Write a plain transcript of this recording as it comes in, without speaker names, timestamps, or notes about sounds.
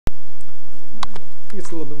think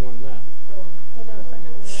it's a little bit more than that.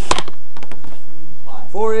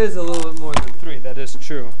 4 is a little bit more than 3. That is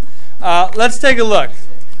true. Let's take a look.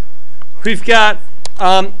 We've got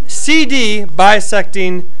CD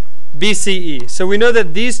bisecting BCE. So we know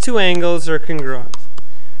that these two angles are congruent.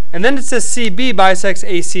 And then it says CB bisects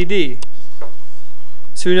ACD.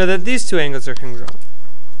 So we know that these two angles are congruent.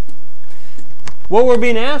 What we're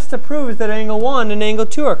being asked to prove is that angle 1 and angle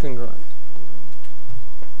 2 are congruent.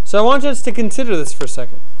 So I want us to consider this for a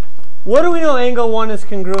second. What do we know angle 1 is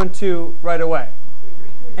congruent to right away?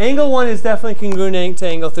 Angle 1 is definitely congruent to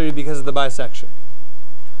angle 3 because of the bisection.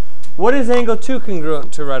 What is angle 2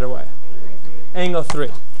 congruent to right away? Angle 3.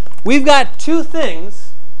 We've got two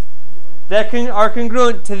things that are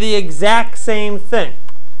congruent to the exact same thing.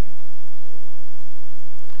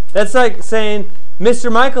 That's like saying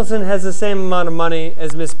Mr. Michelson has the same amount of money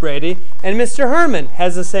as Miss Brady, and Mr. Herman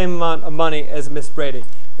has the same amount of money as Miss Brady.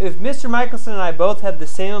 If Mr. Michelson and I both have the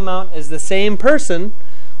same amount as the same person,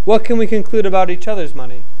 what can we conclude about each other's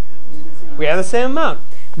money? We have the same amount.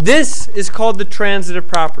 This is called the transitive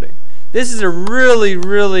property. This is a really,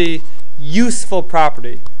 really useful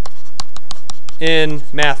property in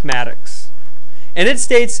mathematics. And it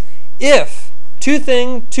states if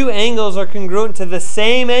two angles are congruent to the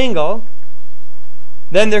same angle,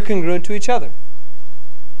 then they're congruent to each other.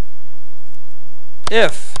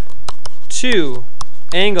 If two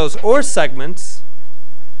angles or segments,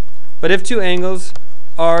 but if two angles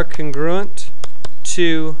are congruent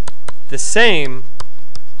to the same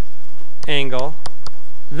angle,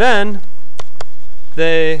 then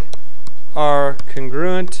they are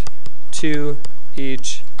congruent to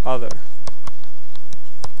each other.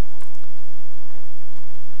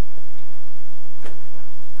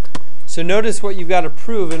 So notice what you've got to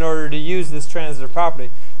prove in order to use this transitive property.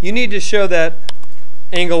 You need to show that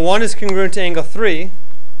angle 1 is congruent to angle 3,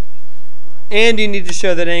 and you need to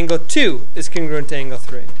show that angle 2 is congruent to angle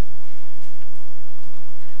 3.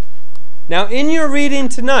 Now in your reading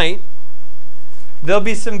tonight, there'll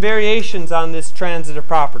be some variations on this transitive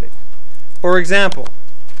property. For example,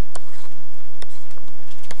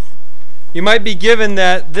 you might be given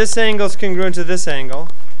that this angle is congruent to this angle,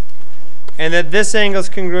 and that this angle is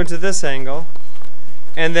congruent to this angle,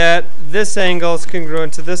 and that this angle is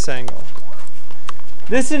congruent to this angle.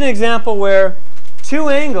 This is an example where two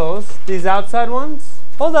angles, these outside ones,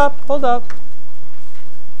 hold up.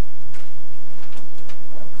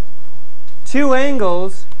 Two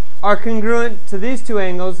angles are congruent to these two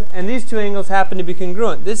angles, and these two angles happen to be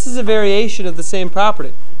congruent. This is a variation of the same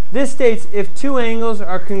property. This states if two angles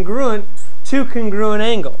are congruent to congruent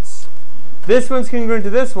angles. This one's congruent to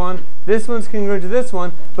this one's congruent to this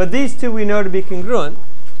one, but these two we know to be congruent.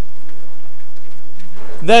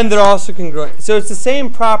 Then they're also congruent. So it's the same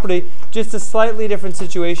property, just a slightly different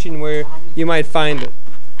situation where you might find it.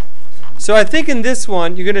 So I think in this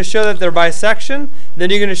one, you're going to show that they're bisection, then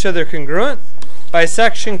you're going to show they're congruent.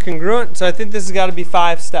 Bisection, congruent. So I think this has got to be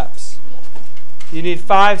 5 steps. You need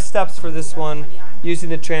 5 steps for this one using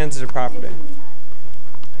the transitive property.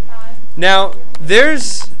 Now,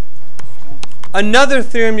 there's another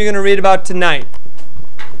theorem you're going to read about tonight,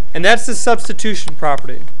 and that's the substitution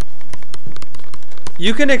property.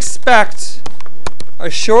 You can expect a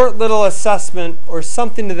short little assessment or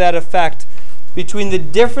something to that effect between the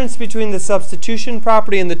difference between the substitution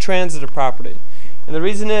property and the transitive property. And the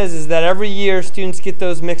reason is that every year students get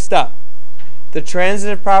those mixed up. The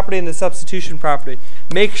transitive property and the substitution property.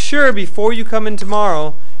 Make sure before you come in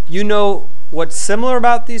tomorrow you know what's similar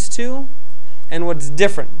about these two and what's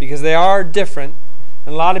different, because they are different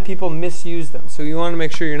and a lot of people misuse them. So you want to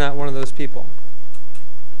make sure you're not one of those people.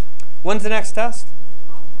 When's the next test?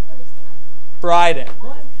 Friday.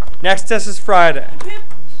 Next test is Friday.